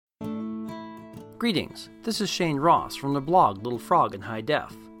Greetings, this is Shane Ross from the blog Little Frog in High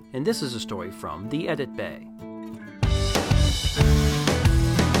Def, and this is a story from The Edit Bay.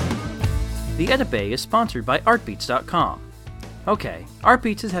 The Edit Bay is sponsored by Artbeats.com. Okay,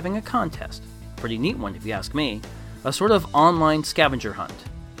 Artbeats is having a contest. Pretty neat one if you ask me. A sort of online scavenger hunt.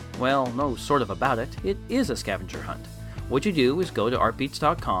 Well, no sort of about it. It is a scavenger hunt. What you do is go to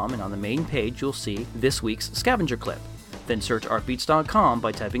Artbeats.com, and on the main page you'll see this week's scavenger clip. Then search Artbeats.com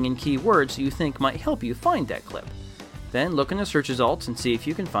by typing in keywords you think might help you find that clip. Then look in the search results and see if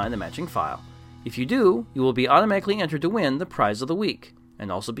you can find the matching file. If you do, you will be automatically entered to win the prize of the week,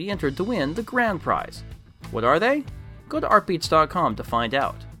 and also be entered to win the grand prize. What are they? Go to Artbeats.com to find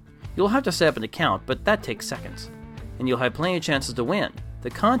out. You'll have to set up an account, but that takes seconds. And you'll have plenty of chances to win.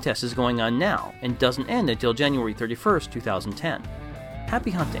 The contest is going on now and doesn't end until January 31st, 2010.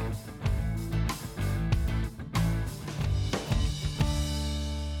 Happy hunting!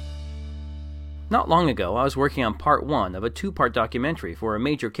 Not long ago, I was working on part 1 of a 2-part documentary for a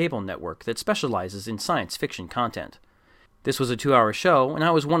major cable network that specializes in science fiction content. This was a 2-hour show, and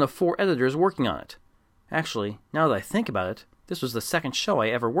I was one of 4 editors working on it. Actually, now that I think about it, this was the second show I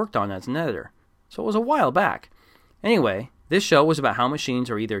ever worked on as an editor, so it was a while back. Anyway, this show was about how machines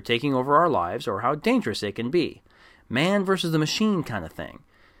are either taking over our lives or how dangerous they can be. Man versus the machine kind of thing.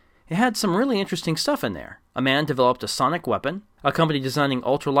 It had some really interesting stuff in there. A man developed a sonic weapon, a company designing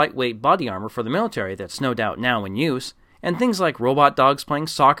ultra-lightweight body armor for the military that's no doubt now in use, and things like robot dogs playing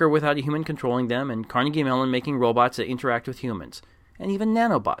soccer without a human controlling them, and Carnegie Mellon making robots that interact with humans, and even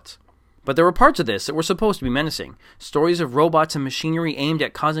nanobots. But there were parts of this that were supposed to be menacing. Stories of robots and machinery aimed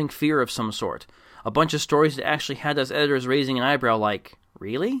at causing fear of some sort. A bunch of stories that actually had us editors raising an eyebrow like,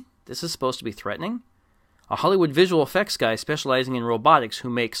 really? This is supposed to be threatening? A Hollywood visual effects guy specializing in robotics who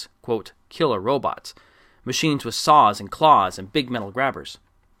makes, quote, killer robots. Machines with saws and claws and big metal grabbers.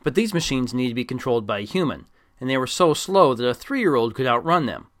 But these machines needed to be controlled by a human, and they were so slow that a 3-year-old could outrun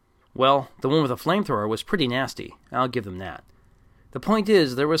them. Well, the one with a flamethrower was pretty nasty, I'll give them that. The point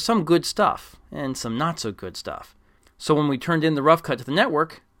is, there was some good stuff, and some not-so-good stuff. So when we turned in the rough cut to the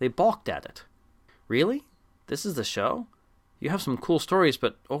network, they balked at it. Really? This is the show? You have some cool stories,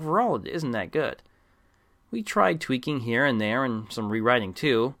 but overall it isn't that good. We tried tweaking here and there, and some rewriting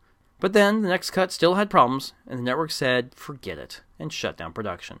too. But then the next cut still had problems, and the network said, forget it, and shut down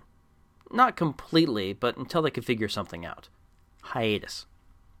production. Not completely, but until they could figure something out. Hiatus.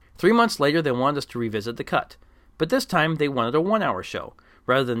 3 months later, they wanted us to revisit the cut. But this time, they wanted a 1-hour show,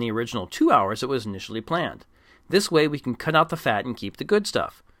 rather than the original 2 hours that was initially planned. This way, we can cut out the fat and keep the good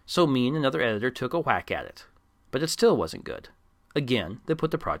stuff. So me and another editor took a whack at it. But it still wasn't good. Again, they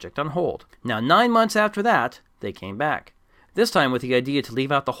put the project on hold. Now, 9 months after that, they came back. This time with the idea to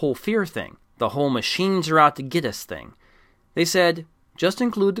leave out the whole fear thing, the whole machines are out to get us thing. They said, just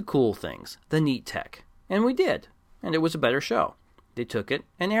include the cool things, the neat tech. And we did, and it was a better show. They took it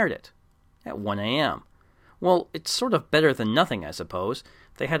and aired it. At 1 a.m. Well, it's sort of better than nothing, I suppose.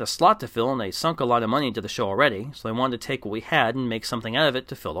 They had a slot to fill and they sunk a lot of money into the show already, so they wanted to take what we had and make something out of it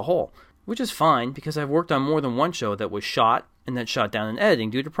to fill the hole. Which is fine, because I've worked on more than one show that was shot and then shot down in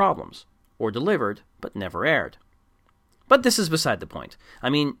editing due to problems. Or delivered, but never aired. But this is beside the point. I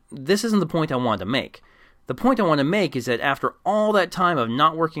mean, this isn't the point I wanted to make. The point I want to make is that after all that time of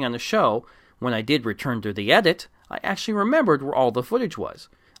not working on the show, when I did return to the edit, I actually remembered where all the footage was.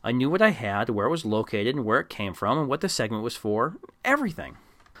 I knew what I had, where it was located, and where it came from, and what the segment was for. Everything.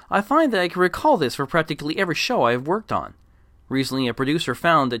 I find that I can recall this for practically every show I have worked on. Recently, a producer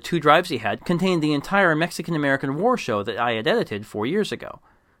found that 2 drives he had contained the entire Mexican-American War show that I had edited 4 years ago.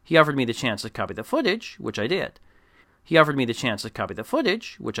 He offered me the chance to copy the footage, which I did.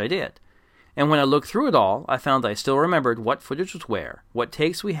 And when I looked through it all, I found that I still remembered what footage was where, what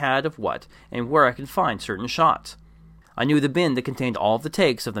takes we had of what, and where I could find certain shots. I knew the bin that contained all of the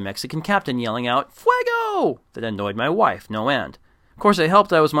takes of the Mexican captain yelling out, Fuego! That annoyed my wife no end. Of course, it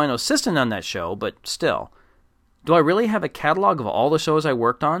helped I was my own assistant on that show, but still. Do I really have a catalog of all the shows I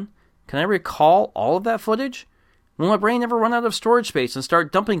worked on? Can I recall all of that footage? Will my brain ever run out of storage space and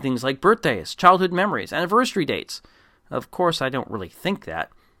start dumping things like birthdays, childhood memories, anniversary dates? Of course, I don't really think that.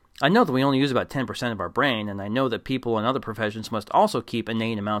 I know that we only use about 10% of our brain, and I know that people in other professions must also keep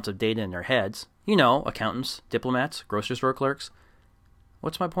inane amounts of data in their heads. You know, accountants, diplomats, grocery store clerks.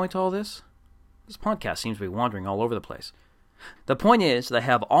 What's my point to all this? This podcast seems to be wandering all over the place. The point is that I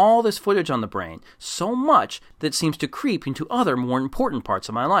have all this footage on the brain, so much that it seems to creep into other more important parts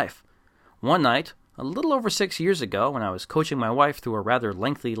of my life. One night, a little over 6 years ago, when I was coaching my wife through a rather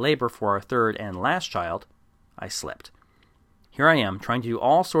lengthy labor for our 3rd and last child, I slipped. Here I am, trying to do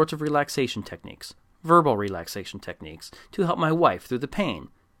all sorts of relaxation techniques, verbal relaxation techniques, to help my wife through the pain,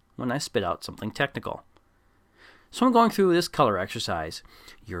 when I spit out something technical. So I'm going through this color exercise.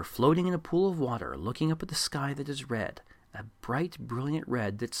 You're floating in a pool of water, looking up at the sky that is red, a bright, brilliant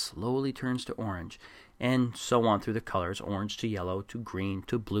red that slowly turns to orange, and so on through the colors, orange to yellow, to green,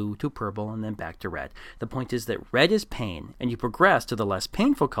 to blue, to purple, and then back to red. The point is that red is pain, and you progress to the less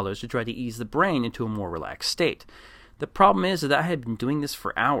painful colors to try to ease the brain into a more relaxed state. The problem is that I had been doing this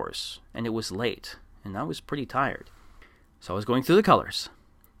for hours, and it was late, and I was pretty tired. So I was going through the colors.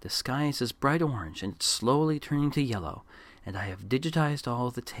 The sky is this bright orange, and it's slowly turning to yellow, and I have digitized all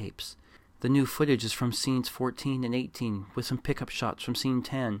of the tapes. The new footage is from scenes 14 and 18, with some pickup shots from scene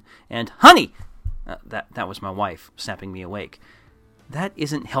 10, and honey! That was my wife snapping me awake. That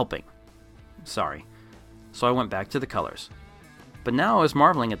isn't helping. Sorry. So I went back to the colors. But now I was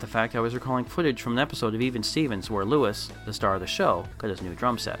marveling at the fact I was recalling footage from an episode of Even Stevens where Lewis, the star of the show, got his new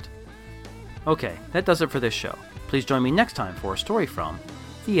drum set. Okay, that does it for this show. Please join me next time for a story from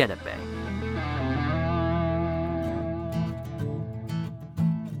the Edit Bay.